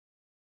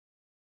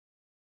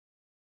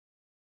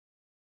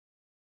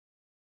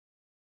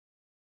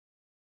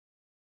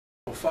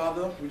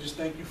Father, we just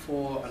thank you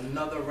for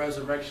another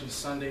Resurrection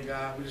Sunday,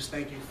 God. We just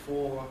thank you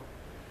for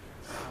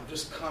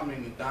just coming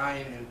and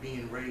dying and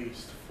being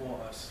raised for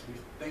us. We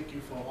thank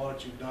you for all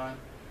that you've done,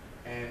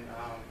 and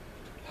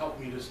help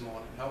me this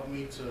morning. Help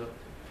me to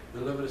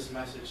deliver this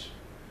message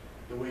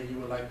the way you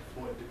would like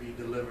for it to be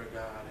delivered,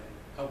 God, and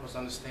help us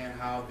understand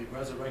how the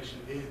resurrection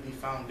is the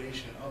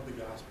foundation of the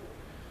gospel.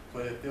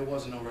 For if there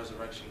was no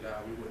resurrection,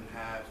 God, we wouldn't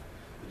have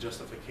the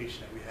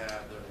justification that we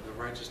have, the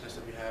righteousness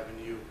that we have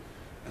in you.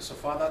 And so,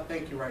 Father, I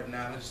thank you right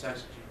now. I just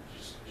ask you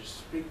just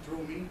speak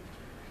through me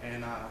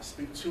and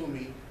speak to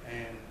me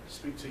and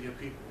speak to your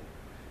people.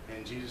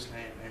 In Jesus'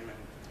 name, amen.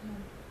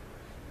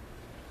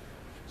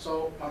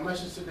 So my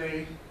message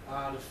today,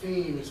 the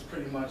theme is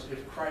pretty much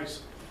if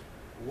Christ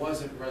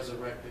wasn't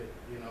resurrected.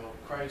 You know,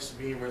 Christ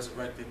being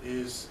resurrected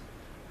is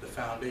the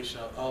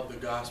foundation of the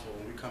gospel.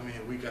 When we come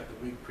in week after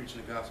week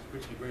preaching the gospel,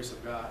 preaching the grace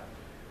of God.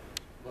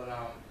 But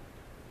I'm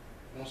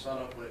going to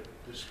start off with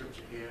this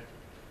scripture here.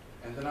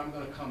 And then I'm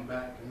going to come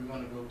back and we're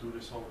going to go through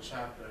this whole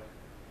chapter.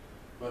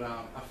 But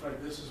I feel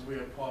like this is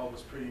where Paul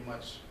was pretty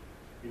much,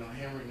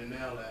 hammering the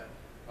nail at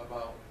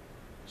about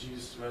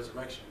Jesus'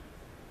 resurrection.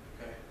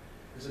 Okay?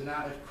 He said,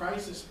 now if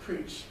Christ is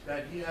preached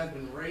that he has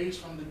been raised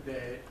from the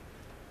dead,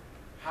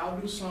 how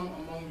do some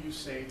among you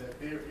say that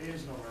there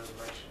is no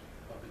resurrection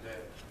of the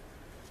dead?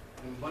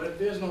 But if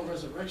there's no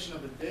resurrection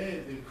of the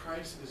dead, then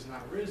Christ is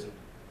not risen.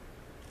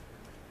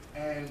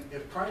 And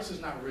if Christ is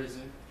not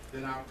risen,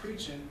 then our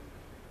preaching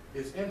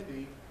is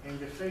empty, and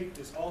your faith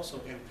is also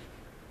empty.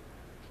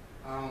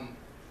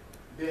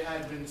 There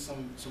had been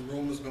some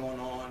rumors going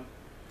on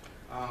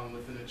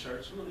within the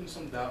church,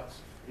 some doubts,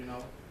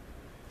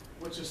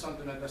 which is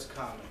something that's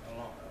common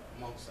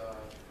amongst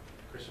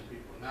Christian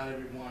people. Not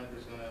everyone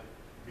is going to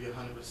be 100%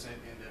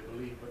 in their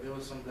belief, but there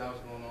was some doubts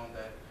going on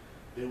that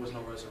there was no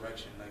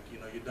resurrection. Like,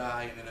 you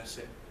die and then that's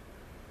it.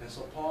 And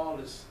so Paul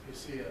is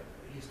here.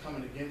 He's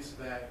coming against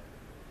that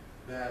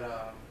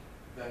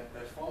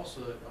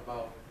falsehood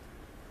about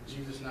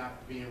Jesus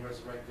not being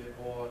resurrected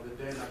or the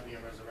dead not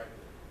being resurrected.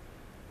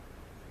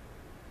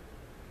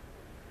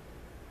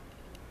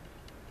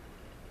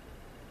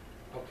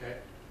 Okay.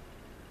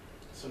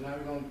 So now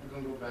we're going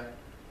to go back,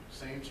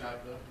 same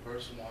chapter,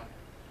 verse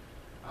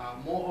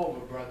 1. Moreover,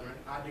 brethren,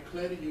 I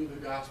declare to you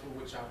the gospel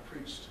which I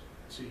preached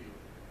to you.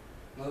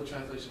 Another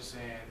translation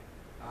saying,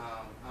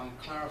 I'm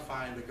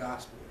clarifying the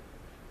gospel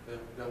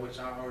that which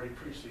I already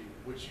preached to you,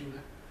 which you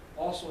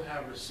also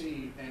have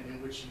received and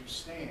in which you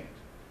stand.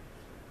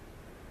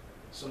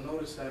 So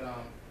notice that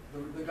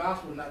the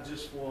gospel is not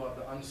just for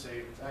the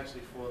unsaved, it's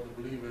actually for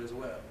the believer as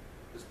well.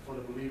 It's for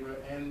the believer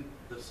and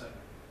the sinner.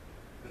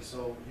 And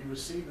so you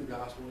receive the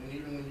gospel, and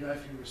even when you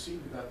actually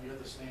receive the gospel, you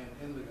have to stand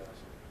in the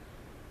gospel.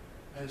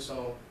 And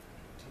so,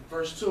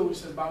 verse 2, he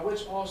says, by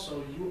which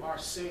also you are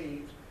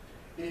saved,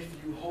 if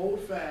you hold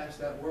fast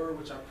that word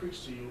which I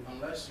preached to you,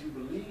 unless you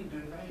believed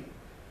in vain.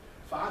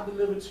 For I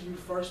delivered to you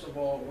first of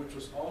all, which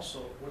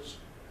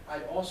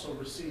I also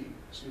received,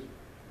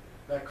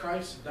 that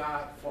Christ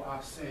died for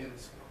our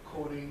sins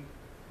according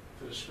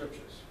to the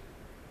scriptures.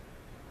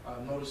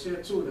 Notice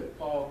here too that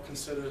Paul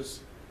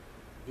considers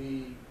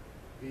the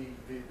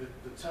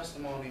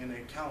testimony and the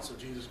accounts of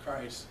Jesus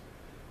Christ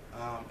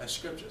as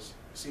scriptures.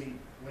 See,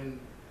 when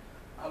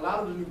a lot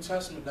of the New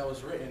Testament that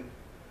was written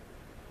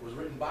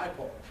by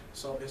Paul,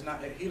 so it's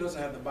not, he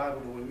doesn't have the Bible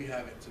the way we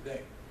have it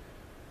today.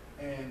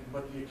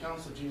 But the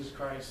accounts of Jesus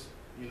Christ,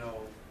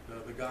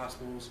 the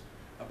Gospels,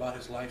 about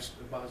his life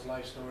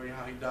story,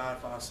 how he died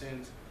for our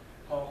sins,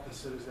 Paul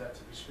considers that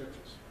to be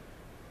scriptures.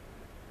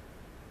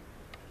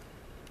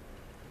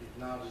 He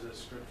acknowledges as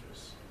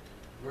scriptures.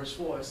 Verse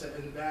 4, it said,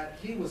 and that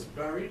he was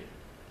buried,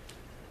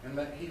 and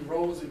that he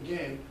rose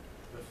again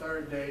the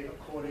third day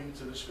according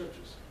to the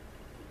scriptures,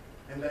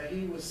 and that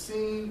he was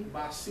seen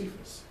by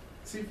Cephas.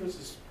 Cephas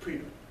is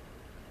Peter.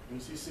 When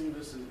you see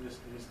Cephas,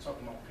 he's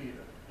talking about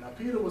Peter. Now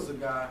Peter was the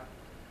guy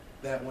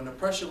that when the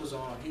pressure was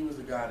on, he was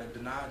the guy that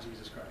denied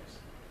Jesus Christ.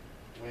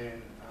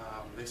 When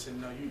they said,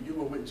 no, you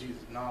were with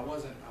Jesus. No, I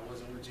wasn't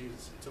with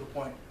Jesus. And to the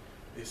point,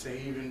 they say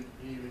he even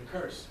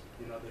cursed,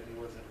 that he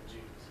wasn't with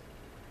Jesus.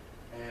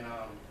 And,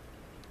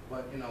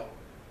 but,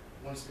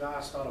 once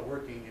God started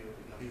working,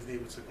 he's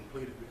able to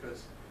complete it,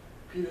 because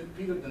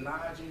Peter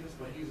denied Jesus,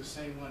 but he's the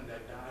same one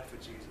that died for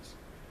Jesus.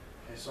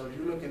 And so if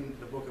you look in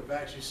the book of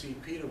Acts, you see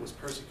Peter was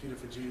persecuted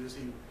for Jesus.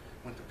 He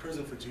went to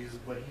prison for Jesus,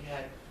 but he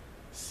had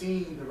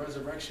seen the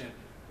resurrection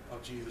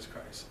of Jesus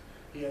Christ.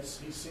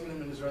 He's seen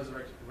him in his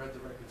resurrected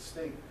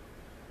state.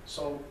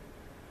 So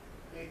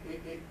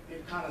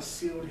it kind of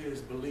sealed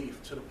his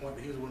belief to the point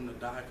that he was willing to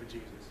die for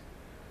Jesus.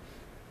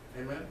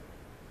 Amen?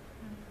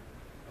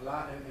 A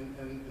lot,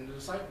 and the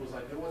disciples,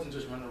 they wasn't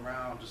just running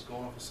around just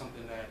going for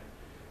something that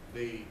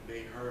they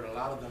heard. A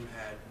lot of them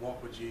had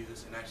walked with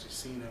Jesus and actually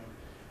seen him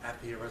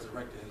after he had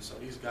resurrected. And so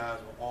these guys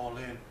were all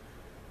in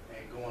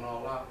and going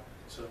all out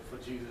for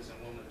Jesus and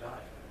willing to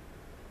die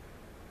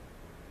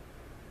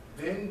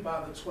for him. Then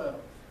by the 12,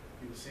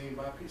 he was seen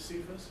by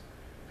Cephas,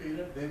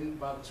 Peter, then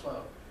by the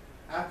 12.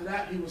 After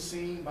that, he was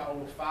seen by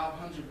over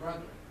 500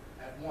 brethren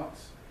at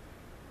once,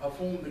 of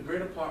whom the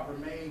greater part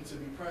remain to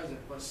be present,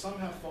 but some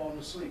have fallen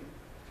asleep.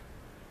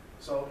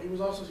 So he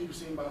was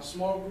seen by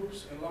small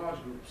groups and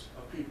large groups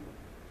of people.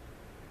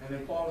 And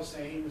then Paul is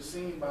saying he was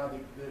seen by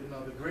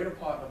the greater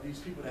part of these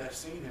people that have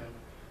seen him.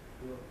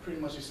 Pretty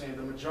much he's saying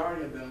the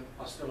majority of them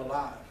are still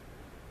alive.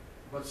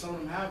 But some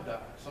of them have died.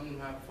 Some of them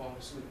have fallen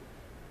asleep.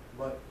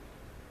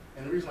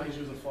 And the reason why he's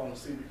using fallen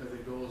asleep because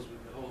it goes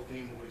with the whole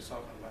theme of what he's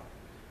talking about.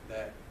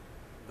 That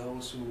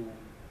those who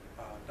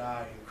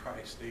die in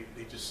Christ,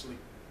 they just sleep.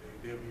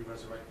 They'll be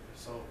resurrected.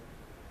 So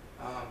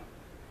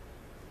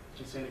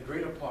he's saying the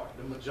greater part,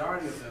 the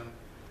majority of them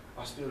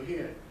are still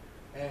here.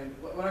 And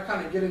what I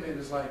kind of get in it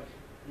is like,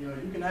 you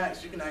can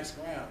ask around,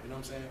 you know what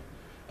I'm saying?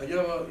 Like you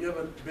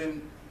ever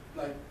been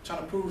like trying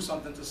to prove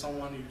something to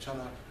someone, you're trying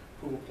to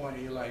prove a point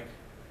and you're like,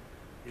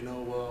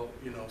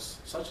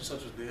 such and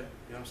such was there, you know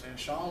what I'm saying?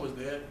 Sean was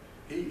there,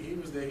 he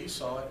was there, he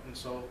saw it, and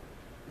so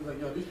he's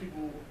like, these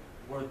people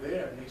were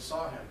there and they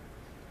saw him.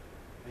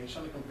 And he's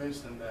trying to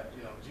convince them that,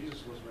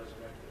 Jesus was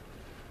resurrected.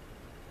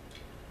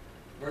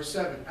 Verse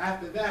 7,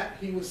 after that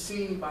he was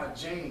seen by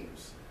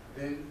James,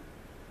 then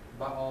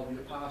by all the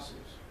apostles.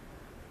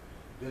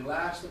 Then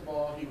last of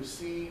all, he was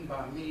seen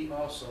by me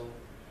also,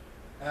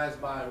 as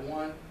by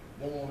one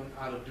born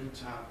out of due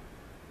time.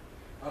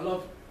 I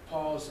love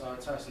Paul's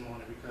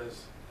testimony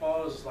because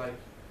Paul is like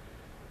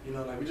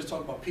we just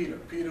talked about Peter.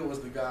 Peter was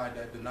the guy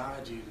that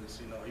denied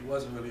Jesus. He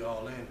wasn't really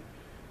all in.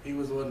 He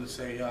was willing to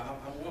say,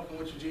 I'm walking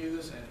with you,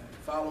 Jesus, and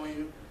following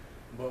you.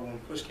 But when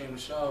push came to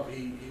shove,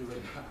 he was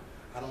like,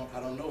 I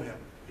don't know him.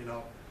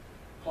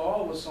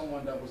 Paul was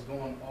someone that was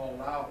going all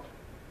out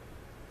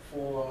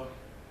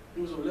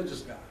he was a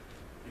religious guy.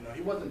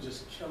 He wasn't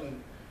just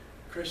killing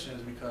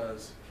Christians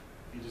because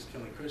he's just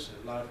killing Christians.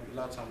 A lot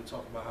of times we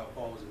talk about how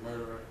Paul was a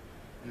murderer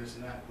and this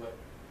and that, but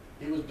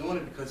he was doing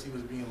it because he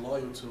was being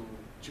loyal to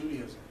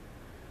Judaism.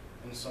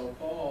 And so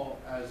Paul,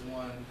 as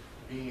one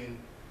being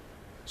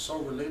so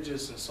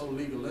religious and so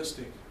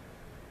legalistic,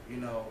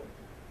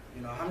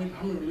 how many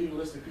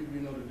legalistic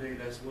people today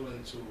that's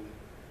willing to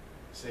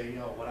say,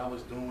 what I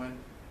was doing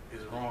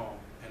is wrong,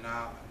 and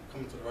now I'm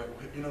coming to the right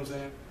way, you know what I'm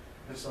saying?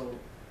 And so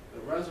the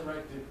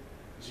resurrected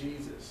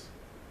Jesus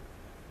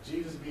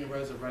being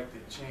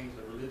resurrected changed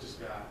the religious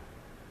guy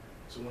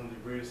to one of the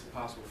greatest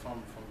apostles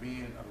from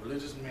being a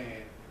religious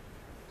man,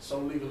 so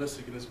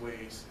legalistic in his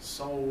ways,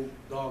 so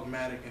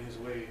dogmatic in his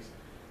ways,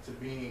 to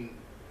being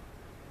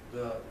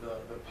the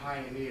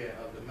pioneer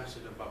of the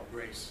message about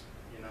grace,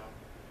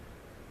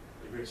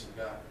 the grace of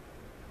God.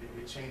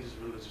 It changes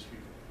religious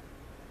people.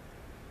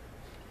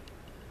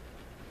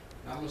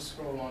 Now I'm going to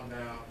scroll on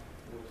down.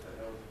 What was that?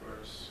 That was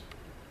verse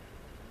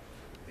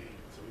 8.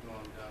 So we're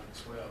going down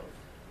to 12.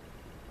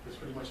 Because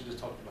pretty much he just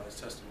talked about his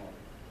testimony.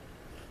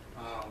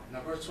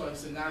 Now verse 12, he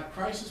said, now if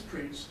Christ is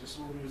preached, this is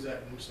where we was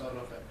at when we started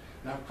off at.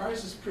 Now if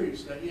Christ is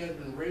preached that he has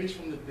been raised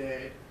from the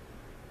dead,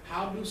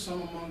 how do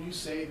some among you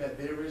say that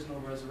there is no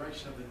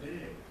resurrection of the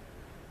dead?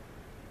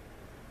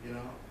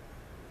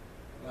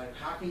 Like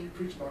how can you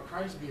preach about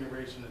Christ being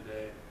raised from the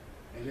dead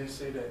and then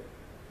say that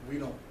we're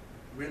not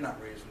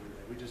raised from the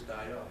dead, we just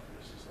die off, and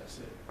that's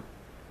it.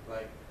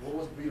 Like, what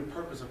would be the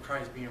purpose of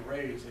Christ being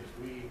raised if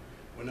we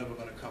were never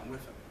going to come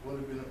with him? What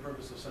would be the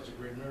purpose of such a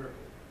great miracle?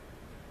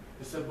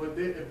 It said, but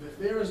if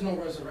there is no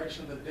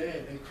resurrection of the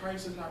dead, then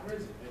Christ is not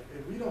risen.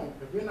 If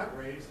we're not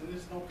raised, then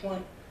there's no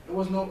point.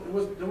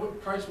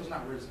 Christ was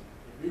not risen.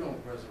 If we don't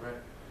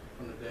resurrect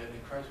from the dead,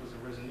 then Christ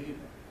wasn't risen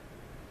either.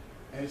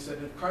 And he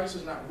said, if Christ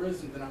is not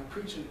risen, then our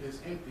preaching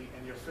is empty,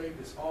 and your faith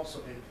is also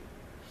empty.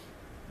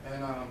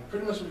 And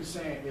pretty much what he's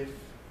saying,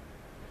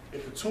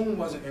 if the tomb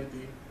wasn't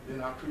empty,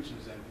 then our preaching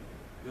is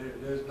empty.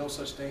 There's no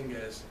such thing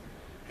as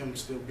him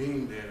still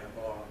being there,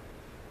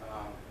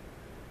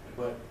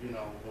 but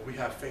we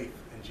have faith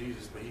in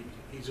Jesus. But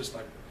he's just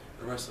like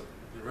the rest of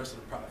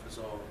the prophets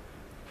or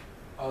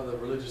other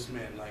religious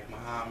men like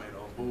Muhammad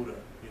or Buddha.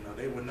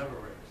 They were never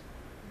raised.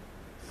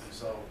 And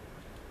so,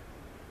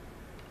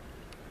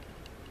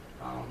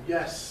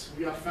 yes,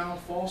 we have found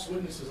false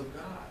witnesses of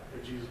God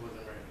if Jesus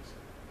wasn't raised,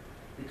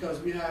 because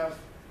we have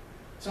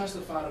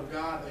testified of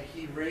God that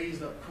he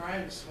raised up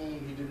Christ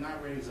whom he did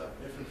not raise up,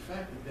 if in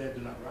fact the dead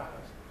do not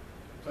rise.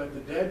 But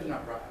the dead do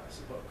not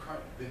rise,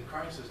 then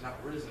Christ is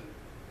not risen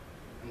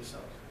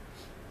himself.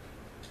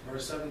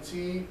 Verse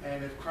 17,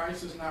 and if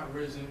Christ is not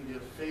risen,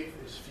 your faith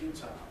is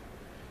futile.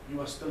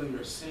 You are still in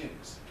your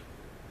sins.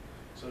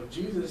 So if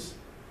Jesus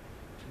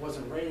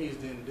wasn't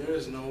raised, then there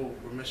is no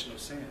remission of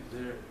sins.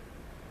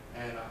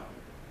 And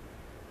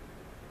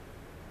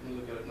let me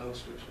look at another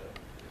scripture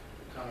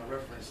to kind of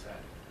reference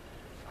that.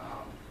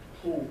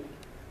 Who,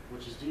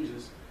 which is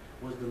Jesus,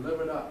 was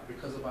delivered up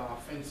because of our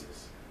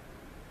offenses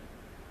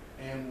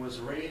and was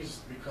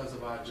raised because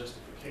of our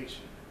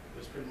justification.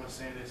 It's pretty much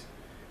saying this.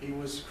 He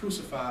was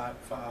crucified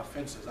for our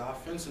offenses. Our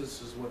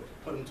offenses is what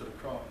put him to the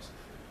cross.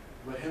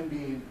 But him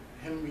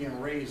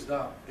being raised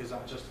up is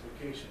our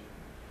justification.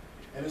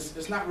 And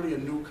it's not really a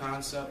new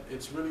concept.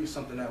 It's really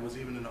something that was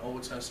even in the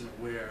Old Testament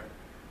where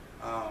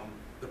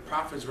the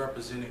prophets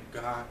represented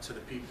God to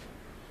the people.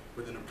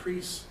 But then the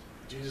priests,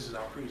 Jesus is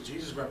our priest.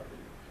 Jesus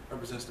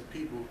represents the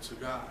people to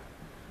God.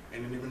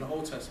 And then even the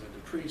Old Testament, the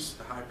priest,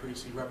 the high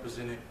priest, they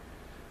represented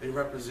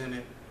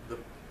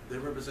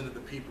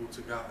the people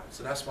to God.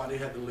 So that's why they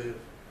had to live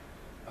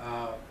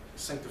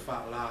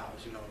sanctified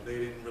lives. You know, they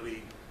didn't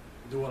really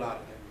do a lot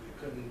of things.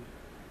 They couldn't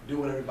do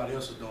what everybody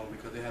else was doing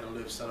because they had to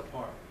live set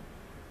apart,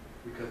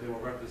 because they were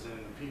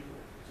representing the people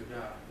to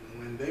God.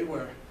 And when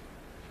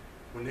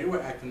they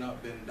were acting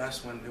up, then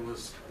that's when there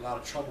was a lot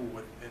of trouble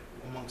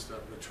amongst the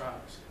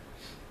tribes.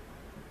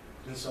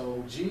 And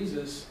so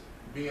Jesus,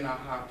 being our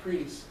high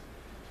priest,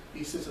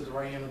 he sits at the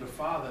right hand of the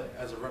Father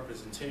as a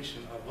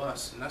representation of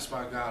us. And that's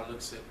why God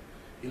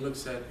he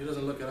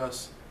doesn't look at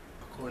us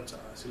according to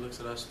us. He looks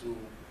at us through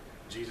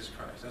Jesus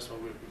Christ. That's why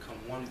we've become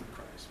one with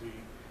Christ. We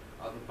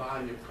are the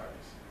body of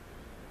Christ.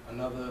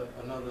 Another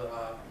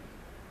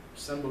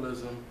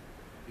symbolism,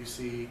 you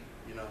see,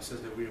 you know, it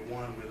says that we're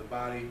one, we're the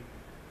body,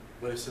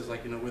 but it says,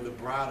 like, you know, we're the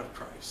bride of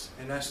Christ.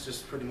 And that's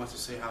just pretty much to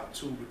say how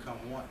two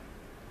become one.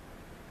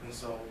 And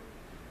so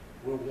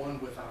we're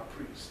one with our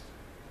priest.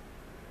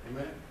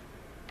 Amen?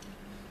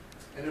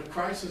 And if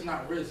Christ is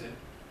not risen,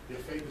 your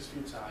faith is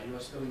futile. You are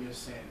still in your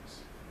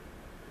sins.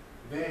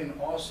 Then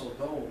also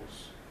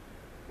those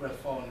who have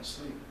fallen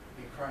asleep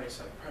in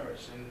Christ have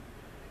perished. And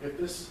if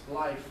this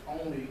life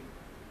only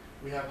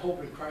we have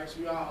hope in Christ,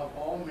 we are of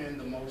all men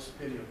the most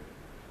pitiable.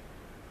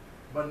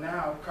 But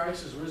now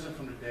Christ is risen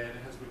from the dead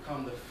and has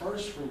become the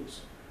first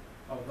fruits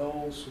of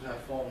those who have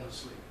fallen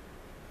asleep.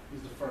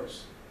 He's the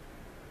first.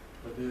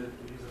 But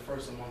he's the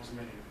first amongst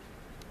many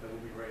that will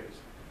be raised.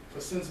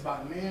 For since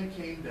by man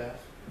came death,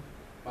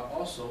 by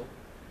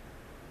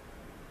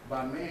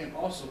man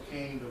also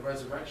came the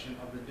resurrection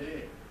of the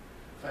dead.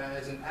 For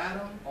as in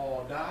Adam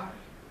all die,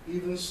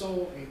 even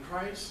so in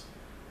Christ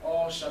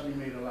all shall be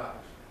made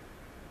alive.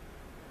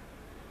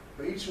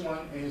 But each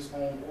one in his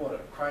own order.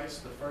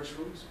 Christ the first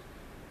fruits,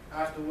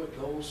 afterward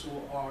those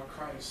who are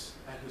Christ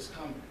at his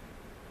coming.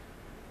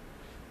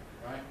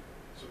 Right?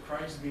 So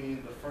Christ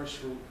being the first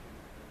fruit.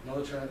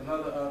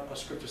 Another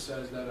scripture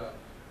says that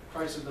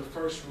Christ is the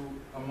first fruit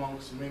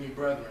amongst many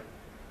brethren.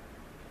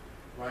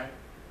 Right?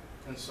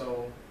 And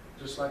so,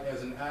 just like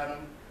as in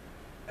Adam,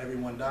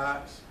 everyone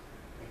dies,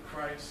 in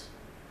Christ,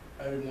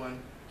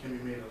 everyone can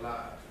be made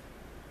alive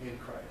in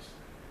Christ.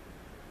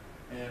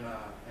 And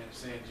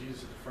saying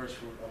Jesus is the first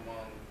fruit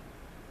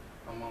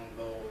among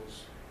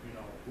those, you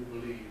know, who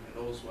believe and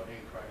those who are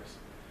in Christ.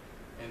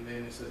 And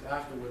then it says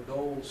afterward,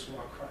 those who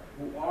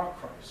are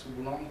Christ, who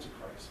belong to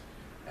Christ,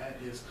 at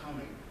his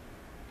coming.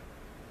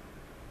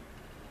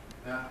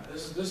 Now,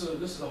 this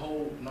is a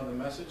whole another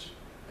message,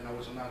 and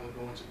which I'm not going to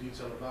go into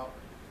detail about.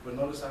 But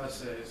notice how it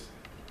says,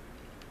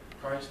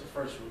 Christ the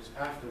first fruits,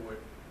 afterward,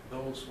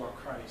 those who are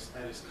Christ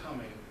at his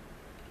coming,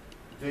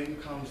 then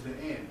comes the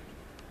end.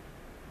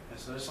 And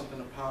so there's something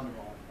to ponder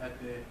on.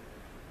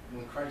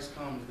 When Christ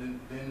comes, then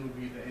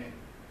will be the end.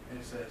 And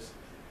it says,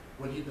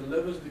 when he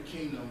delivers the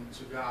kingdom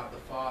to God the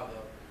Father,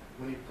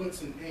 when he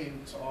puts an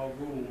end to all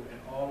rule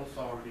and all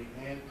authority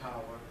and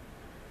power,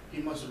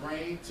 he must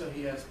reign till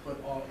he has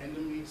put all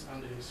enemies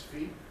under his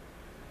feet.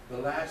 The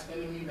last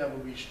enemy that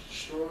will be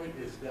destroyed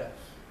is death.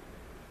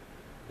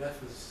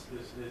 Death is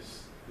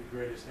the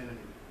greatest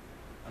enemy.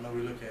 I know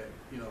we look at,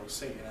 you know,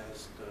 Satan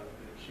as the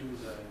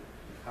accuser and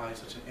how he's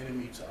such an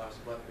enemy to us,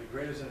 but the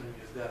greatest enemy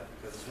is death,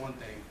 because it's one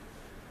thing,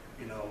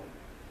 the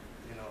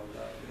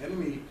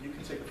enemy, you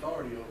can take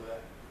authority over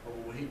that,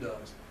 over what he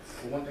does.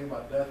 But one thing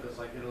about death is,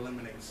 like, it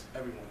eliminates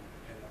everyone.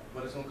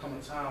 But it's going to come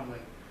a time when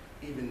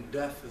even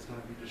death is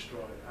going to be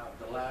destroyed.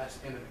 The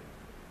last enemy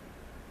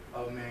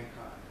of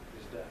mankind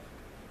is death.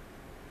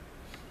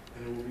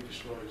 And it will be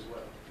destroyed as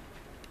well.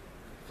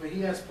 For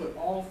he has put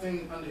all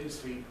things under his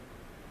feet.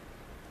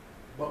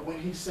 But when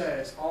he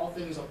says all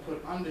things are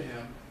put under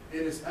him,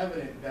 it is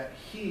evident that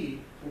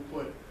he who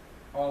put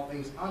all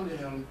things under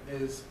him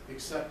is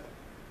accepted.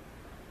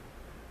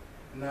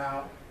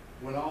 Now,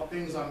 when all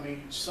things are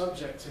made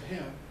subject to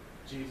him,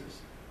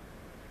 Jesus,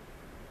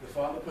 the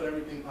Father put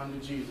everything under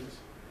Jesus.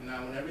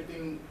 Now, when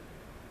everything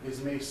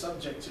is made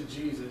subject to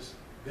Jesus,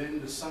 then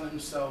the Son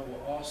himself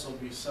will also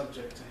be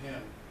subject to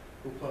him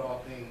who put all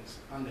things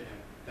under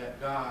him,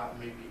 that God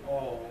may be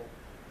all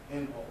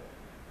in all.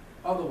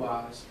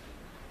 Otherwise,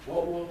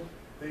 what will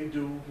they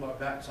do who are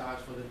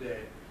baptized for the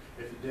dead,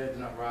 if the dead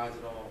do not rise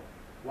at all?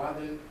 Why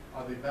then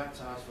are they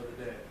baptized for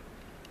the dead?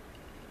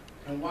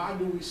 And why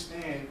do we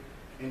stand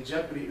in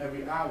jeopardy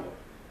every hour?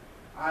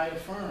 I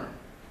affirm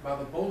by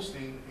the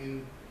boasting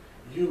in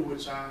you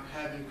which I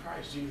have in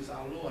Christ Jesus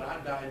our Lord, I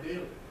die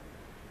daily.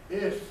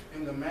 If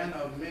in the manner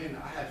of men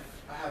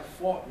I have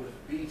fought with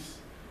beasts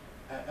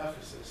at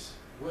Ephesus,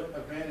 what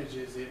advantage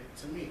is it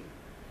to me?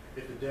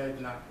 If the dead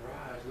do not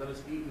rise, let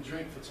us eat and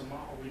drink, for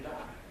tomorrow we die.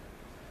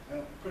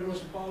 And pretty much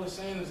what Paul is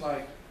saying is,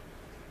 like,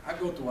 I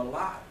go through a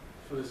lot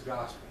for this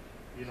gospel.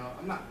 You know,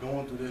 I'm not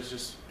going through this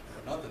just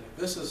for nothing.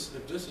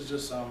 If this is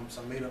just some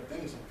made up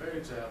thing, some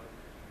fairy tale,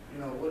 you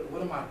know,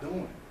 what am I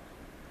doing?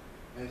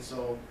 And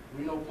so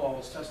we know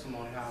Paul's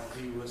testimony, how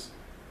he was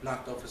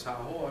knocked off his high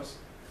horse,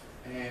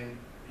 and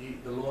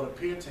the Lord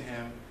appeared to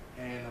him,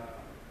 and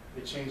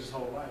it changed his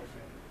whole life.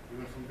 And he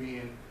went from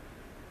being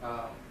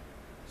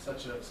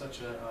such a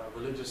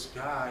religious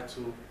guy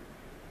to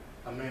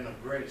a man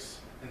of grace.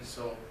 And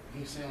so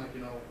he's saying, like,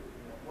 you know,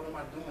 what am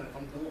I doing if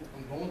I'm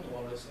going through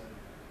all this, and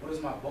what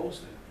is my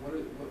boasting?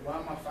 Why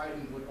am I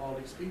fighting with all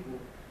these people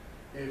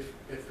if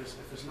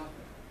it's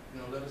nothing?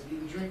 You know, let us eat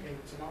and drink, and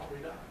tomorrow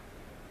we die.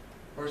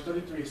 Verse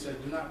 33 says,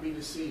 "Do not be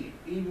deceived.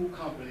 Evil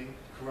company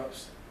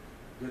corrupts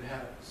good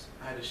habits."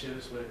 I had to share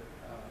this with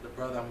the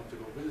brother I went to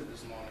go visit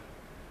this morning,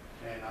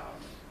 and I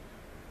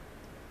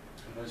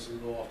know it's a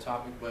little off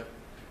topic, but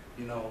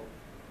you know,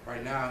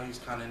 right now he's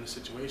kind of in a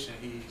situation.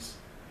 He's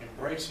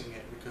embracing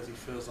it because he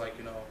feels like,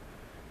 you know,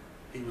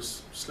 he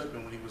was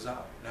slipping when he was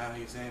out. Now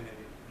he's in, and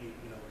he,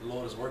 you know, the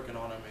Lord is working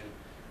on him and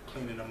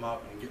cleaning him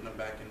up and getting him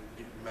back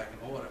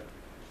in order.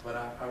 But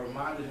I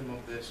reminded him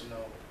of this, you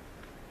know,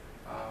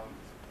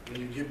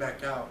 when you get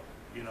back out,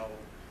 you know,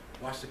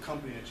 watch the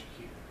company that you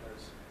keep,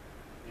 because,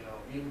 you know,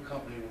 evil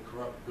company will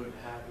corrupt good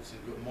habits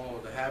and good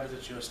morals. The habits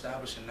that you're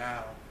establishing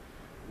now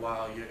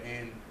while you're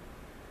in,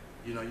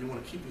 you know, you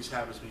want to keep these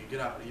habits when you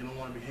get out. You don't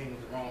want to be hanging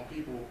with the wrong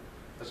people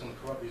that's going to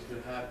corrupt these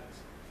good habits.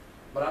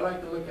 But I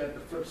like to look at the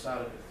flip side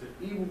of this.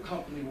 If evil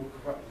company will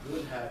corrupt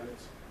good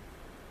habits,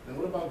 then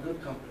what about good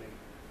company?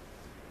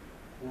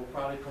 Will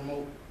probably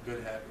promote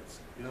good habits.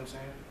 You know what I'm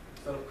saying?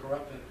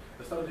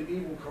 Instead of the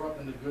evil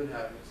corrupting the good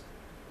habits,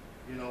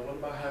 you know, what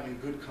about having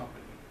good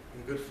company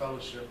and good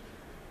fellowship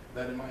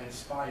that it might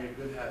inspire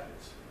good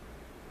habits?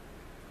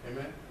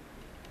 Amen?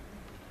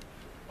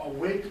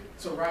 Awake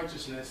to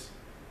righteousness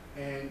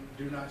and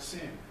do not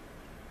sin.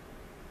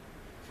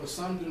 For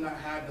some do not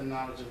have the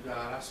knowledge of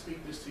God. I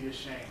speak this to your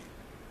shame.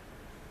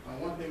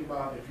 One thing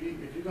about if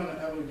you're going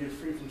to ever get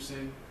free from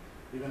sin,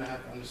 you're going to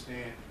have to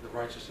understand the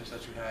righteousness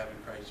that you have in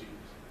Christ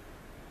Jesus.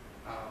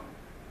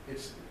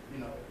 It's, you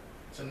know,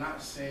 to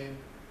not sin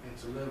and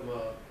to live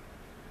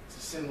to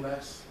sin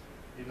less,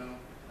 you know,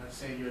 not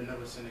saying you'll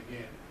never sin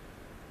again,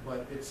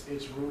 but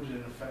it's rooted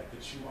in the fact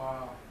that you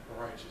are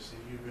righteous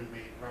and you've been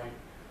made right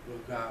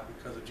with God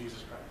because of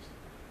Jesus Christ.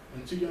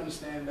 Until you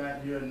understand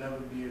that, you'll never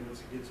be able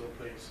to get to a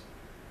place,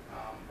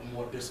 a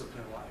more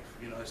disciplined life.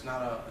 You know, it's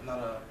not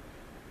a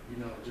you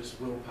know, just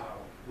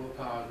willpower.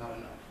 Willpower is not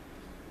enough.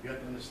 You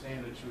have to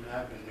understand that you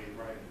have been made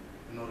right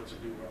in order to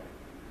do right.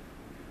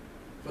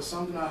 For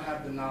some do not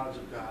have the knowledge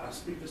of God. I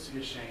speak this to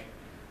your shame.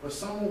 But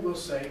someone will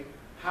say,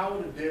 how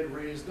are the dead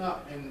raised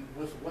up, and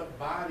with what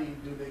body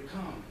do they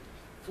come?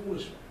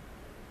 Foolish one.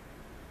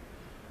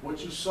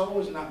 What you sow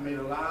is not made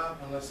alive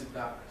unless it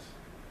dies.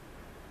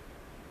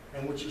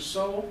 And what you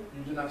sow,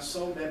 you do not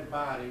sow that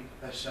body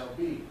that shall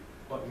be,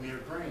 but mere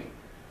grain,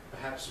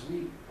 perhaps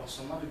wheat or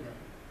some other grain.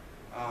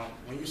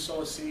 When you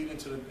sow a seed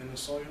in the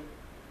soil,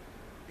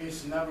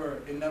 it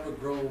never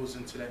grows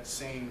into that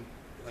same,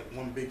 like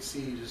one big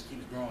seed just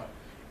keeps growing.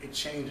 It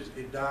changes,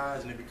 it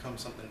dies, and it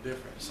becomes something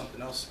different.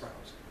 Something else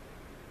sprouts.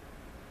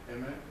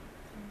 Amen?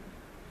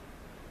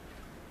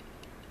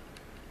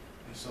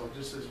 And so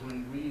just as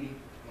when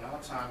our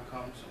time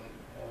comes,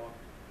 or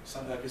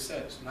something like it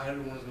says, not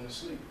everyone's going to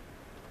sleep.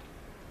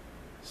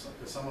 So,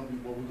 because some of you,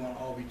 we're going to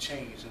all be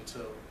changed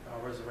until our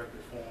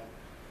resurrected form.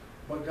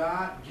 But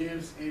God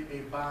gives it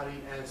a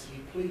body as He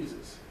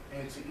pleases,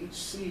 and to each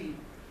seed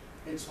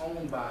its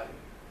own body.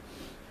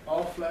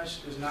 All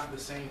flesh is not the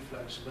same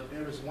flesh, but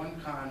there is one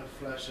kind of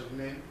flesh of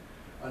men,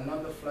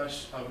 another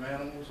flesh of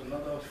animals,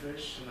 another of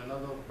fish, and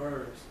another of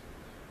birds.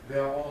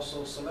 There are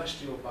also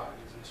celestial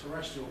bodies and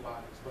terrestrial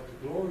bodies, but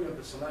the glory of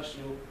the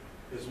celestial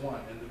is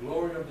one, and the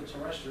glory of the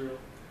terrestrial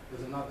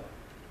is another.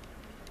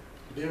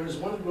 There is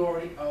one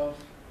glory of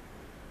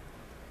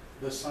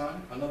the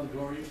sun, another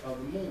glory of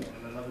the moon,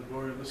 and another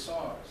glory of the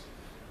stars.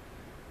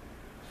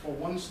 For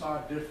one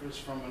star differs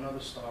from another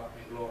star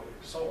in glory.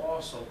 So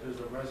also is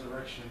the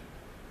resurrection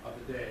of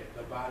the dead.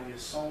 The body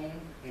is sown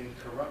in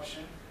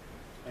corruption,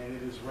 and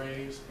it is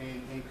raised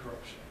in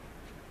incorruption.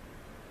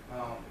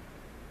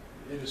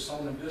 It is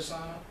sown in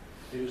dishonor,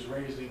 it is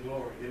raised in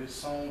glory. It is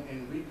sown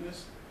in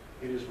weakness,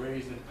 it is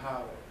raised in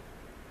power.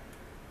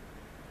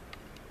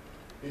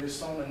 It is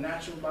sown a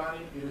natural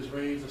body, it is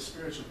raised a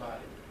spiritual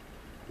body.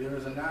 There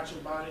is a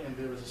natural body and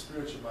there is a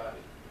spiritual body.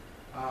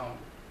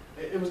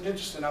 It was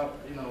interesting, I'm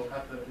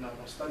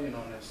studying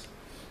on this.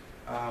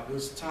 There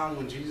was a time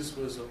when Jesus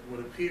would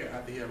appear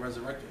after He had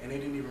resurrected, and they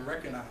didn't even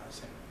recognize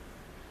Him.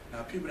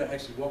 Now, people that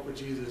actually walk with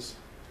Jesus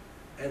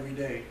every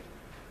day,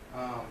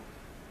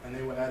 and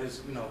they were at His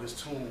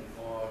tomb,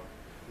 or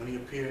when He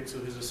appeared to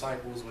His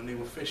disciples when they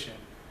were fishing,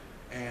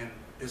 and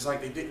it's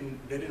like they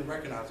didn't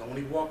recognize Him. When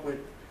He walked with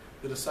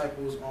the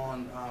disciples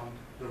on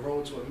the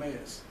road to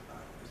Emmaus,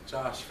 it's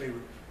Josh's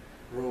favorite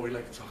road we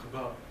like to talk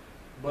about.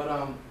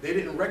 But they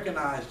didn't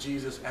recognize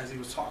Jesus as He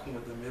was talking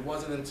with them. It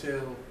wasn't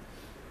until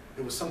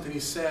it was something He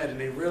said and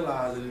they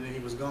realized it, and then He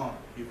was gone.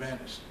 He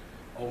vanished.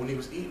 Or when He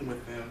was eating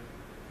with them,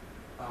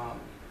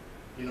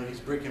 He's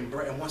breaking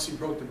bread. And once He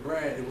broke the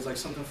bread, it was like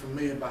something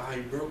familiar about how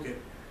He broke it.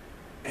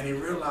 And He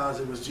realized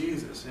it was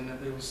Jesus. And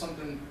there was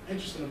something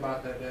interesting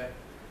about that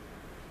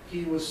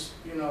He was,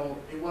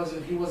 he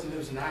wasn't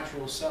His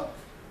natural self.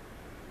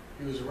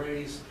 He was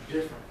raised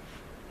different.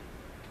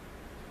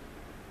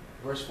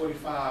 Verse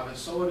 45, and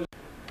so it is,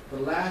 the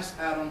last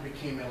Adam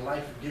became a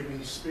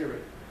life-giving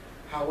spirit.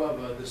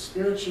 However, the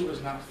spiritual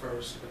is not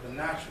first, but the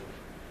natural,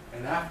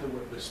 and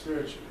afterward the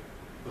spiritual.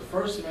 The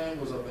first man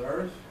was of the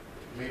earth,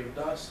 made of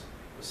dust.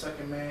 The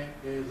second man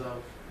is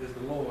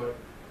the Lord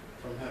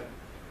from heaven.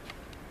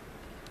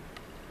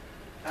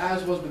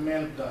 As was the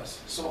man of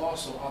dust, so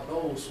also are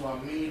those who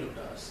are made of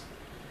dust.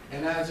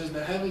 And as is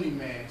the heavenly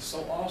man,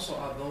 so also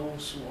are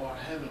those who are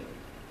heavenly.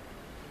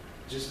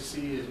 Just as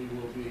he is, we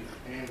will be,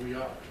 and we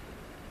are.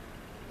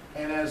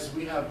 And as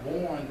we have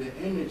borne the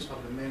image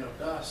of the man of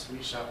dust,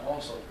 we shall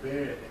also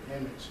bear the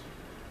image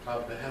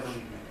of the heavenly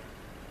man.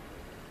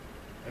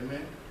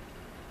 Amen?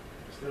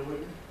 Still with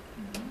me?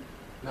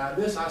 Mm-hmm. Now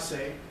this I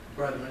say,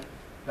 brethren,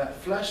 that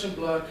flesh and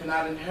blood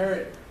cannot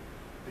inherit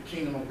the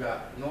kingdom of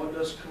God, nor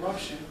does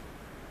corruption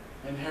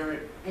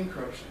inherit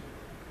incorruption.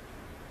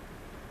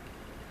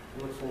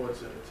 We look forward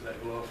to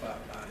that glorified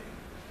body.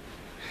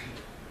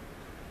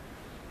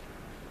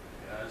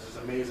 It's just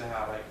amazing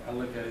how, like, I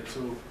look at it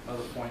too.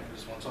 Another point I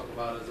just want to talk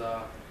about is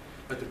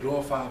like the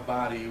glorified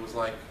body. It was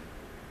like,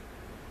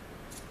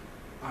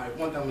 all right,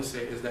 one thing I'm going to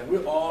say is that we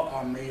all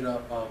are made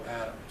up of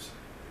atoms.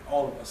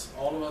 All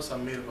of us are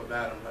made up of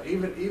atoms. Like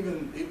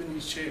even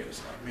these chairs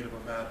are made up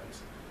of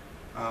atoms.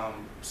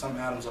 Some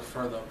atoms are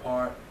further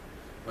apart,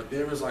 but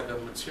there is like a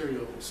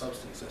material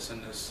substance that's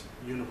in this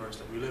universe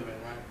that we live in,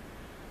 right?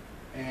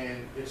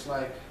 And it's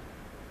like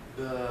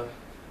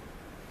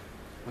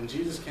when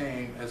Jesus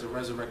came as a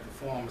resurrected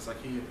form, it's like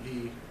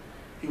he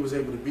was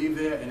able to be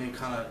there and then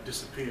kind of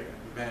disappear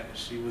and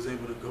vanish. He was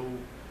able to go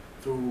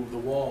through the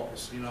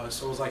walls, you know.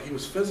 So it's like he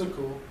was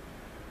physical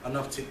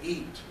enough to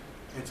eat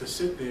and to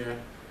sit there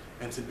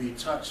and to be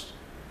touched,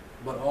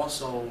 but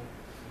also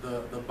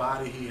the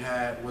body he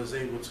had was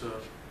able to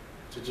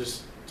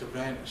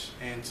vanish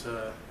and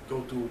to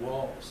go through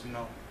walls, you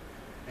know.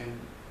 And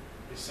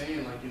it's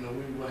saying, like, you know,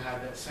 we will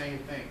have that same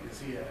thing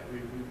as he had.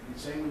 The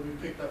same way we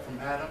picked up from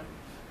Adam,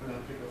 we're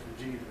going to pick up from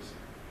Jesus.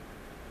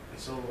 And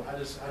so I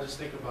just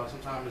think about,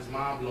 sometimes it's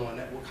mind blowing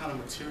that what kind of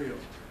material,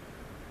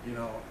 you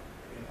know,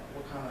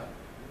 what kind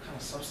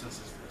of substance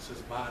is this?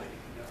 His body.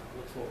 You know, I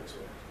look forward to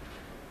it.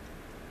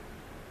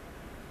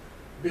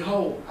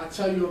 Behold, I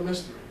tell you a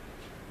mystery.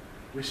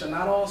 We shall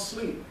not all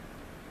sleep,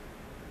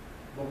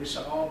 but we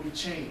shall all be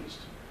changed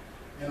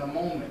in a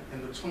moment,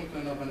 in the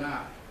twinkling of an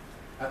eye,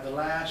 at the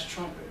last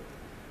trumpet.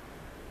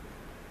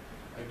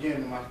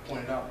 Again, I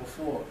pointed out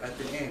before, at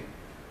the end.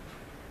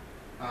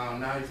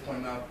 Now he's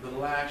pointing out the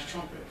last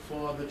trumpet.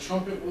 For the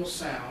trumpet will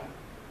sound,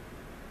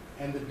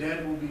 and the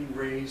dead will be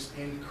raised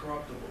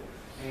incorruptible,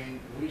 and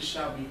we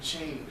shall be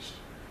changed.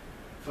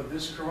 For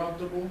this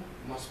corruptible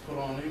must put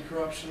on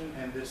incorruption,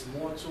 and this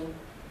mortal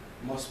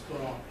must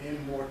put on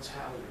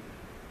immortality.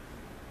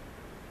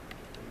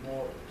 The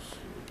mortals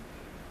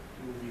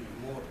will be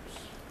immortals.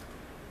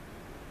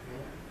 Yeah.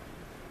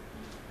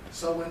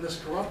 So when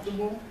this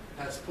corruptible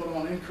has put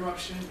on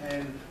incorruption,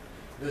 and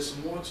this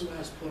mortal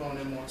has put on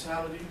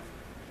immortality,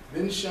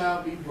 then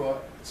shall be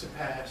brought to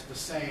pass the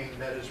saying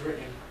that is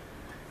written,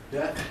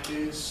 death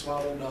is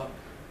swallowed up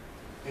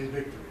in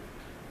victory.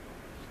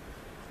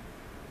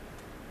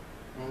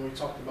 When we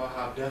talked about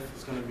how death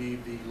is going to be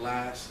the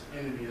last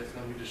enemy that's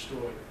going to be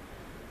destroyed.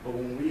 But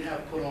when we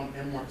have put on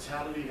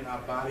immortality and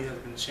our body has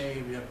been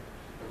changed, we have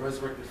a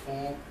resurrected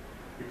form,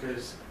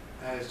 because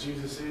as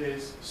Jesus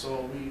is,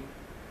 so we,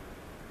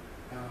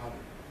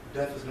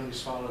 death is going to be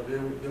swallowed.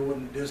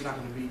 There's not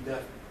going to be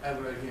death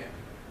ever again.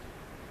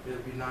 It'll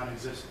be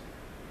non-existent.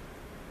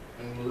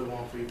 And we'll live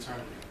on for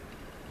eternity.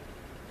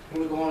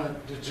 We're going to go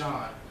on to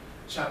John,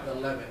 chapter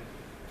 11.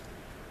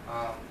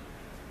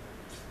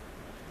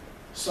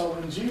 So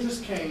when Jesus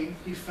came,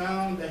 he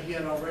found that he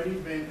had already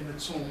been in the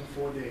tomb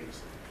 4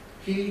 days.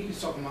 He's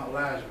talking about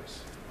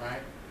Lazarus,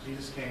 right?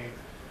 Jesus came.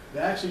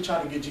 They actually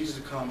tried to get Jesus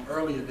to come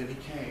earlier than he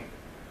came,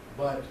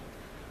 but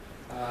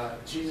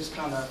Jesus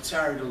kind of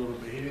tarried a little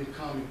bit. He didn't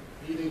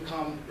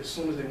come as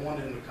soon as they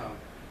wanted him to come,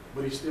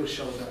 but he still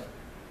showed up.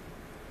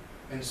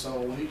 And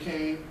so when he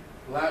came,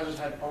 Lazarus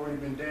had already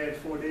been dead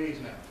 4 days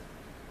now.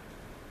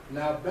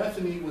 Now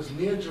Bethany was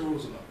near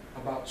Jerusalem,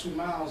 about 2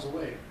 miles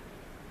away.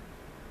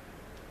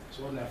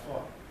 So it wasn't that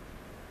far.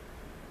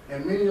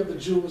 And many of the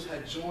Jews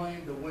had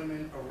joined the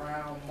women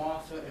around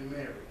Martha and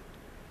Mary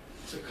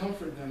to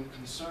comfort them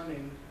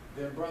concerning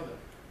their brother.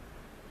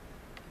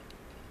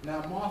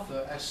 Now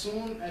Martha, as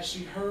soon as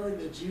she heard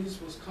that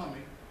Jesus was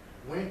coming,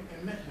 went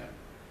and met him.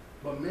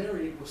 But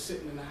Mary was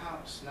sitting in the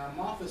house. Now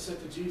Martha said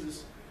to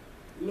Jesus,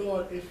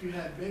 Lord, if you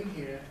had been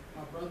here,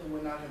 my brother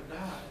would not have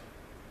died.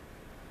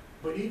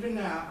 But even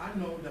now, I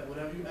know that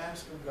whatever you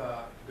ask of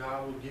God,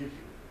 God will give you.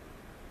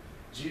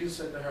 Jesus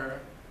said to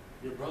her,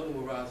 your brother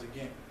will rise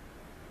again.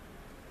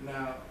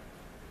 Now,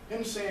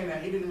 him saying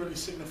that, he didn't really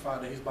signify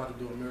that he's about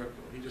to do a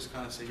miracle. He just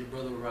kind of said, your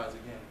brother will rise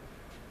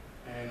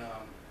again.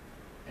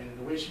 And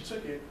the way she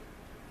took it,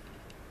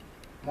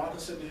 Martha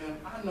said to him,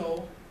 I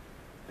know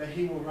that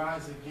he will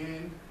rise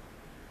again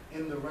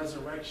in the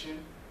resurrection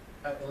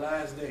at the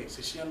last day.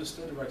 So she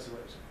understood the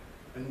resurrection.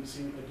 And you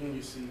see, again,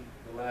 you see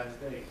the last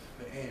day,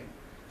 the end,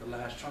 the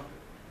last trumpet.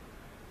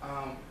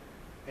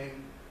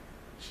 And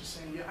she's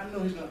saying, yeah, I know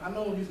he's gonna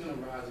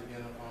rise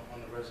again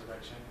on the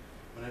resurrection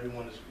when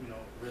everyone is,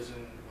 risen,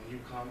 when you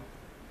come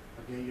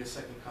again, your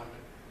second coming.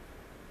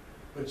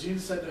 But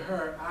Jesus said to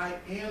her, I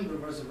am the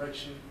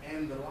resurrection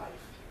and the life.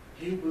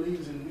 He who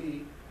believes in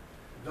me,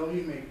 though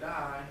he may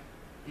die,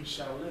 he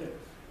shall live.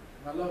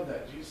 And I love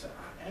that. Jesus said,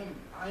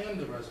 I am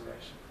the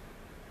resurrection.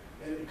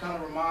 And it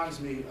kind of reminds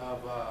me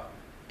of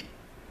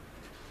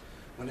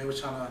when they were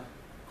trying to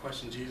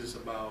question Jesus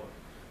about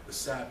the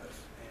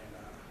Sabbath.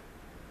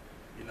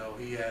 And,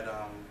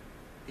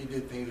 he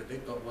did things that they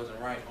thought wasn't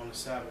right on the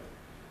Sabbath.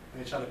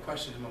 And they tried to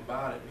question him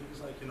about it. And he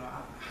was like,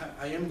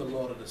 I am the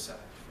Lord of the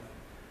Sabbath.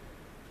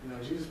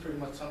 Jesus pretty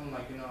much told him,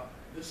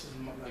 this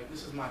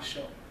is my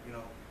show.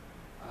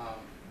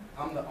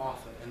 I'm the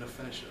author and the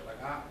finisher.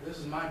 This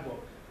is my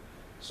book.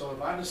 So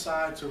if I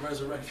decide to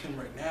resurrect him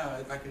right now,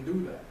 I can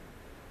do that.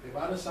 If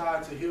I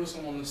decide to heal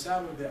someone on the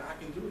Sabbath day, I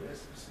can do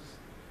this.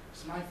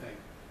 It's my thing.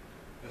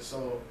 And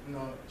so,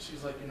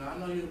 she's like, I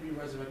know you'll be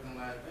resurrected on the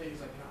last day. He's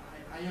like,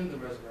 I am the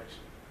resurrection.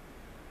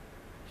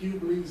 He who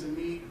believes in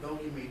me, though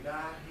he may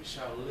die, he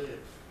shall live.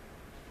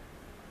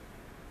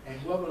 And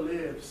whoever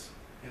lives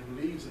and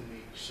believes in me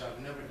shall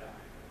never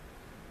die.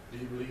 Do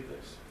you believe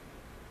this?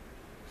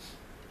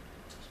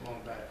 It's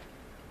going back.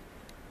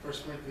 1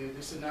 Corinthians,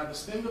 it said, now the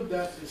sting of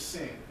death is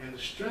sin, and the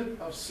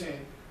strength of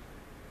sin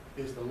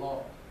is the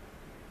law.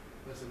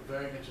 That's a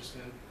very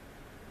interesting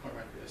point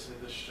right there. It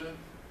said the strength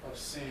of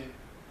sin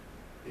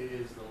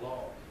is the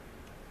law.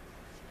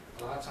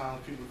 A lot of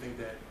times people think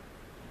that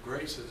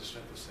grace is the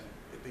strength of sin.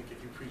 They think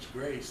if you preach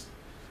grace,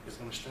 it's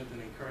going to strengthen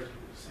and encourage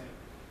people to sin.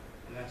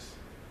 And that's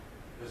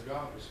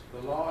garbage.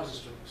 The law is the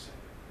strength of sin.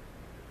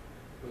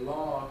 The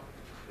law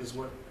is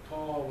what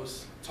Paul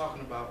was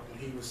talking about when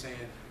he was saying,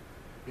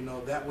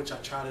 that which I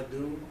try to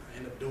do, I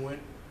end up doing.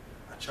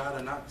 I try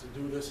to not to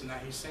do this and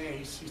that. He's saying,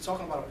 he's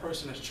talking about a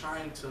person that's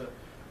trying to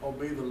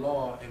obey the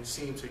law and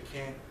seems to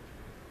can't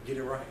get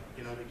it right.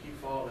 They keep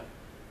falling.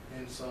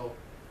 And so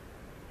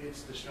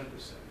it's the strength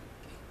of sin.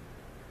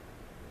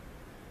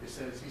 It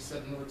says, he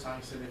said another time,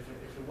 he said,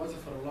 if it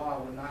wasn't for the law,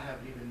 I would not have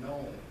even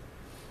known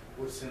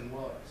what sin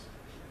was.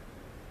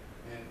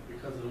 And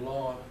because of the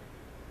law,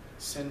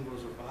 sin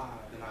was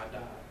revived and I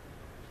died.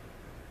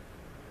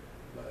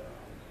 But,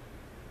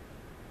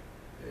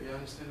 you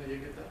understand that? You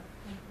get that?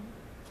 Mm-hmm.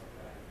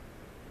 Okay.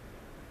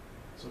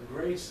 So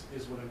grace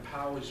is what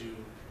empowers you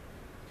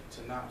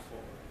to not fall.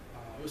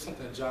 It was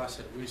something that Josh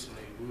said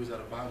recently. We was at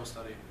a Bible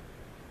study,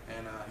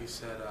 and he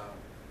said,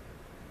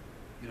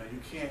 you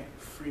can't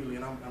freely,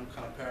 and I'm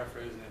kind of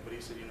paraphrasing it, but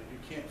he said, you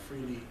can't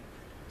freely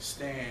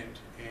stand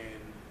and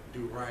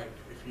do right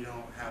if you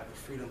don't have the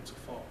freedom to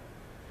fall.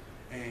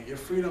 And your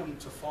freedom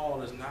to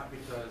fall is not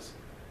because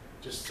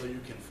just so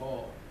you can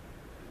fall,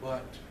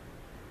 but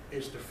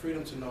it's the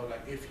freedom to know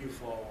that if you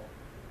fall,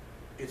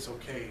 it's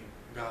okay,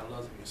 God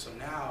loves me. So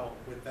now,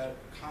 with that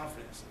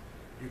confidence,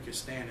 you can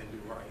stand and do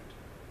right.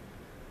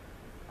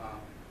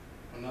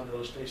 Another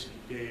illustration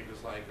he gave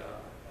is like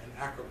in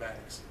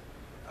acrobatics.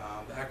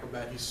 The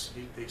acrobat,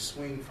 they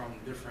swing from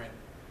different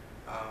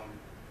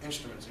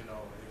instruments,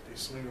 if they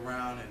swing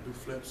around and do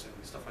flips and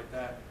stuff like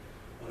that,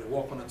 or they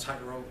walk on a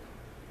tightrope.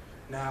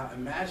 Now,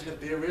 imagine if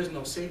there is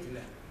no safety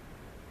net.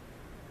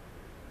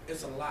 I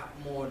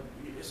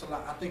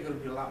think it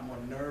would be a lot more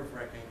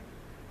nerve-wracking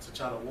to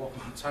try to walk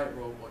on a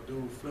tightrope or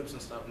do flips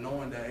and stuff,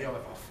 knowing that, if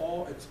I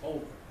fall, it's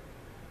over.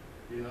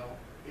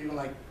 Even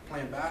like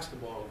playing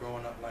basketball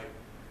growing up, like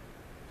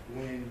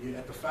when you're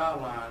at the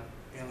foul line,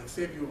 and let's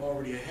say if you're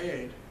already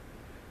ahead,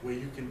 where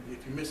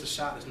if you miss a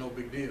shot, it's no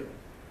big deal.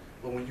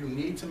 But when you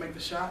need to make the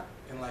shot,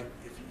 and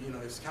if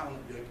it's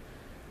counting,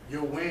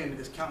 your win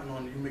is counting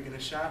on you making a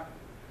shot,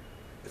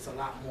 it's a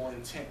lot more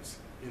intense,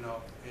 and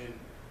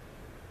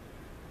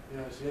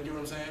so you get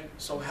what I'm saying?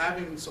 So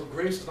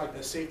grace is like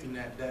that safety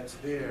net that's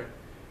there.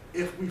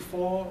 If we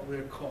fall,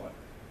 we're caught.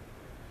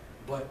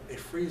 But it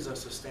frees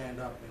us to stand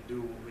up and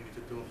do what we need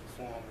to do and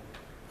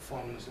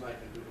perform in this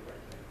life and do the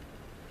right thing.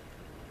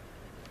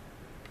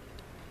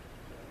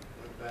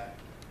 We're back.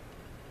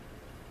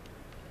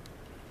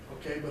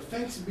 Okay, but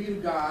thanks be to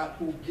God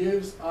who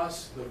gives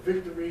us the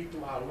victory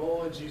through our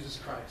Lord Jesus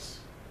Christ.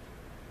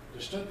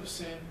 The strength of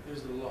sin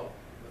is the law.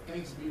 But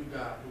thanks be to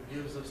God who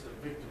gives us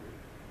the victory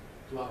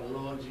through our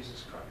Lord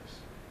Jesus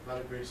Christ, by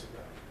the grace of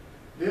God.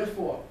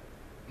 Therefore,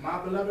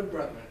 my beloved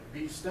brethren,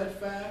 be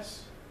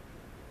steadfast,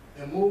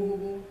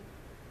 immovable,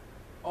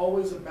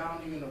 always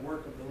abounding in the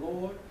work of the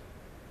Lord,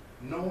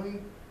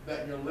 knowing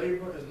that your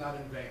labor is not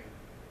in vain.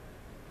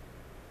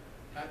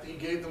 After he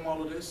gave them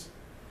all of this,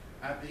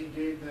 after he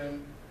gave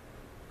them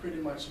pretty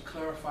much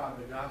clarified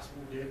the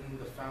gospel, gave them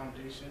the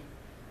foundation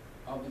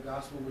of the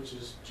gospel, which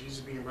is Jesus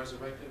being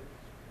resurrected,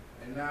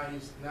 and now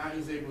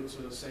he's able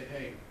to say,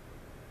 hey,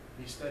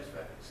 be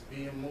steadfast,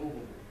 be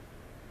immovable,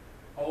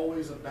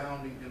 always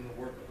abounding in the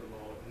work of the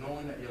Lord,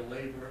 knowing that your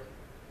labor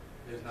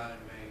is not in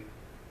vain.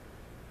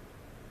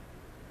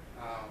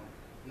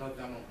 Another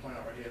thing I'm going to point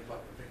out right here is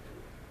about the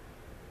victory.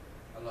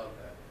 I love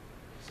that.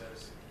 It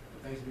says,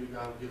 but thanks be to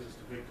God who gives us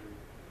the victory.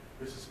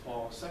 This is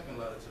Paul's second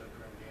letter to the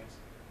Corinthians.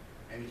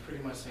 And he's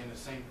pretty much saying the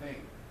same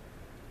thing.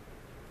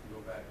 Go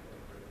back a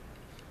little bit.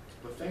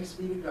 But thanks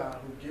be to God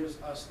who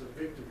gives us the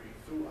victory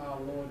through our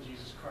Lord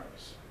Jesus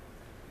Christ.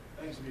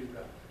 Thanks be to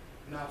God.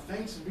 Now,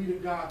 thanks be to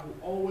God who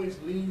always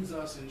leads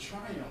us in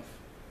triumph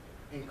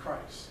in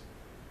Christ,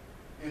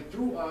 and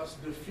through us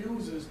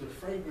diffuses the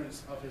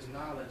fragrance of his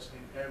knowledge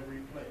in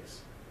every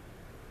place,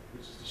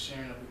 which is the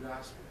sharing of the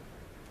gospel,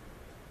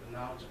 the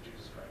knowledge of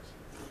Jesus Christ.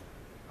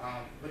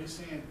 But he's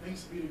saying,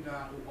 thanks be to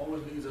God who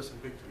always leads us in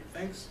victory.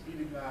 Thanks be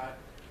to God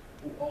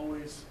who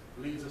always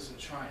leads us in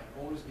triumph,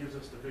 always gives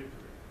us the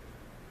victory.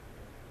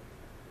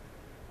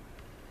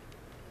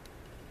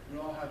 We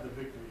all have the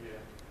victory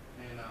here.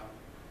 And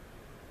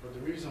but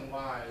the reason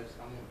why is,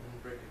 I'm going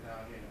to break it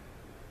down here,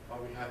 why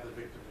we have the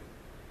victory.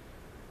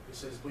 It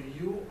says, but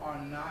you are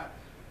not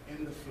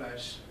in the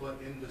flesh, but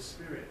in the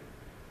Spirit,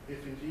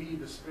 if indeed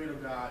the Spirit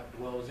of God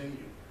dwells in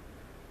you.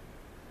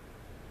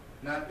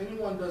 Now, if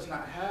anyone does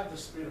not have the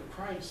Spirit of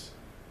Christ,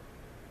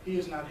 he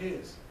is not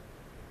his.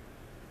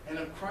 And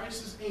if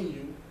Christ is in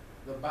you,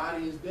 the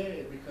body is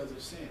dead because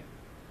of sin,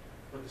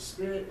 but the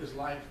Spirit is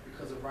life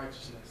because of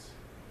righteousness.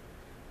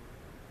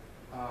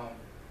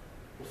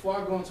 Before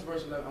I go into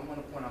verse 11, I'm going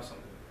to point out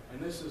something.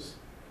 And this is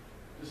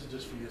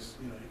just for you,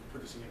 you can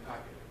put this in your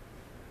pocket.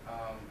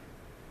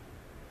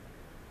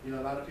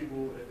 A lot of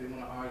people, if they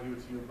want to argue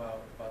with you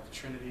about the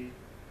Trinity,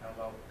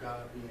 about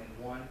God being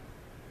one,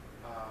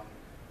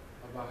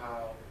 about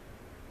how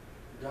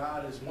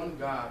God is one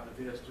God, but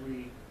there's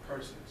three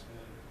persons.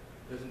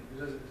 And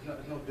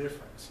there's no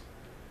difference.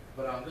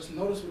 But just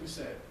notice what he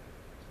said.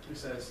 He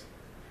says,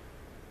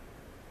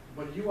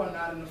 but you are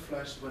not in the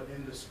flesh, but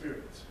in the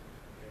Spirit.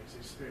 Okay, he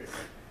says Spirit.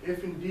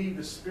 If indeed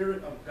the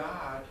Spirit of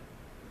God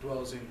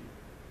dwells in you.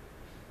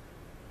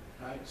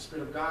 Right? The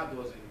Spirit of God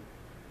dwells in you.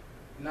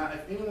 Now,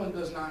 if anyone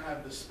does not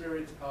have the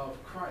Spirit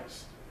of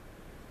Christ,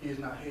 he is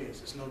not his.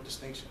 There's no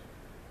distinction.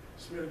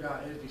 The Spirit of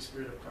God is the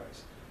Spirit of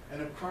Christ.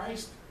 And if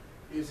Christ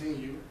is in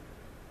you,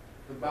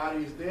 the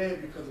body is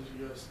dead because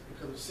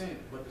of sin,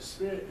 but the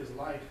Spirit is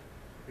life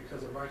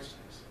because of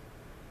righteousness.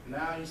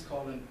 Now he's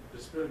calling the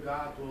Spirit of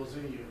God dwells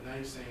in you. Now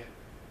he's saying,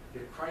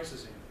 if Christ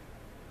is in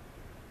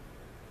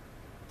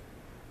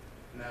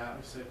you. Now,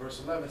 it says,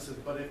 verse 11 says,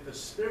 but if the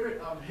Spirit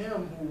of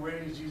him who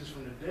raised Jesus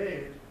from the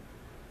dead,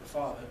 the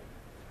Father,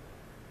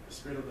 the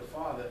Spirit of the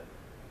Father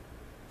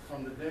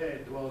from the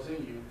dead dwells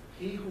in you,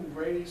 he who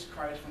raised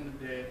Christ from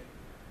the dead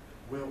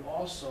will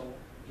also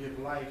give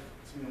life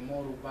to your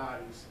mortal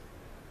bodies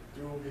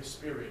through his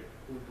Spirit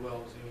who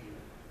dwells in you.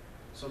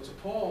 So to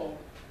Paul,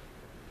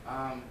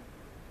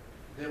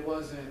 it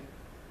wasn't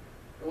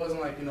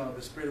like,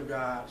 the Spirit of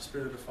God, the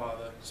Spirit of the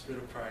Father, the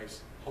Spirit of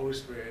Christ, Holy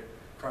Spirit,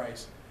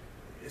 Christ.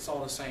 It's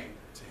all the same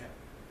to him.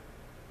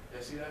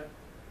 You see that?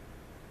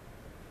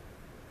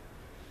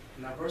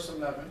 Now verse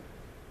 11,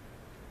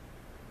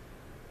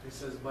 he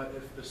says, but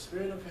if the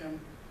Spirit of him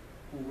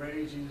who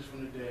raised Jesus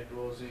from the dead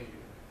dwells in you,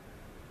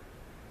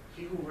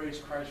 he who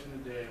raised Christ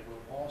from the dead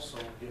will also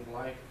give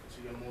life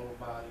to your mortal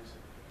bodies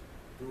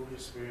through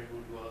his Spirit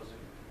who dwells in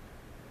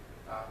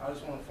you. I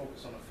just want to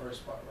focus on the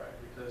first part, right?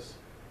 Because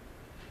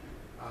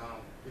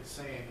it's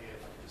saying here,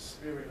 the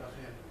Spirit of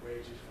him who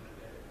raised Jesus from the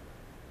dead.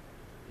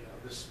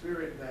 The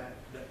Spirit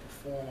that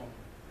performed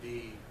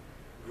the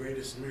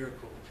greatest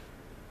miracle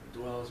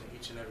dwells in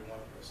each and every one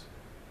of us.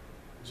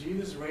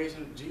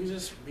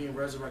 Jesus being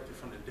resurrected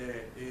from the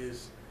dead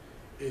is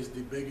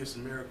the biggest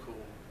miracle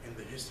in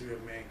the history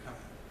of mankind.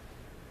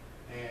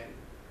 And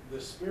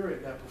the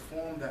Spirit that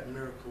performed that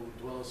miracle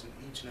dwells in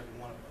each and every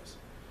one of us.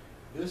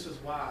 This is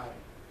why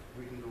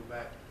we can go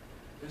back.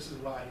 This is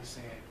why he's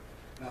saying,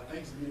 now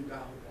thanks be to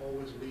God who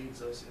always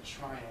leads us in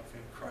triumph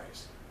in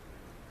Christ.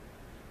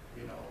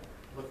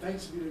 But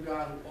thanks be to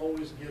God who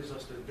always gives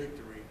us the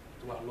victory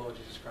through our Lord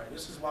Jesus Christ.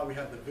 This is why we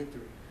have the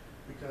victory.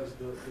 Because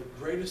the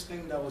greatest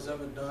thing that was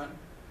ever done,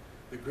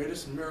 the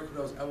greatest miracle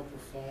that was ever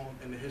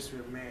performed in the history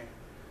of man,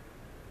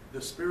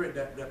 the Spirit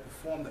that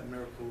performed that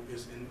miracle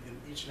is in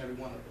each and every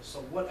one of us. So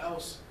what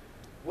else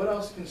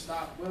can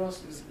stop, what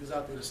else is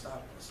out there to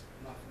stop us?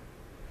 Nothing.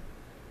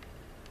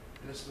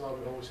 And this is why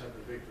we always have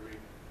the victory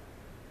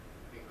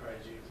in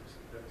Christ Jesus,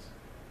 because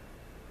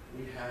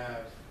we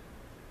have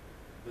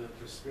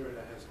the Spirit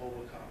that has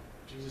overcome.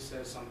 Jesus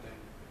said something.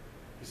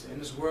 He said, in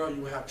this world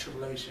you will have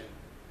tribulation.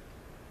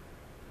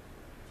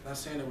 Not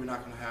saying that we're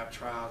not going to have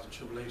trials and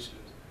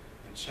tribulations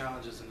and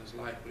challenges in this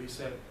life, but he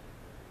said,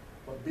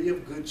 but be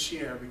of good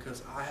cheer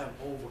because I have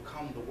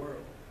overcome the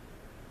world.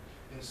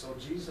 And so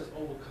Jesus has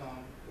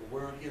overcome the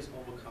world. He has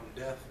overcome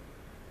death.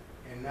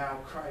 And now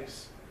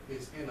Christ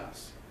is in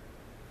us.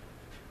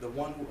 The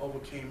one who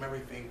overcame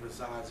everything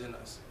resides in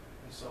us.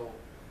 And so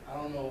I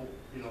don't know,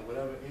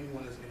 whatever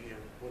anyone is in here,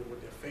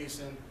 what they're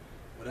facing,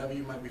 whatever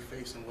you might be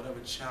facing, whatever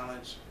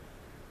challenge,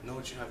 know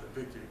that you have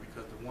the victory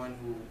because the one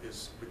who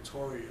is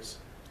victorious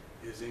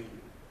is in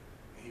you.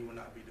 And he will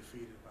not be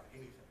defeated by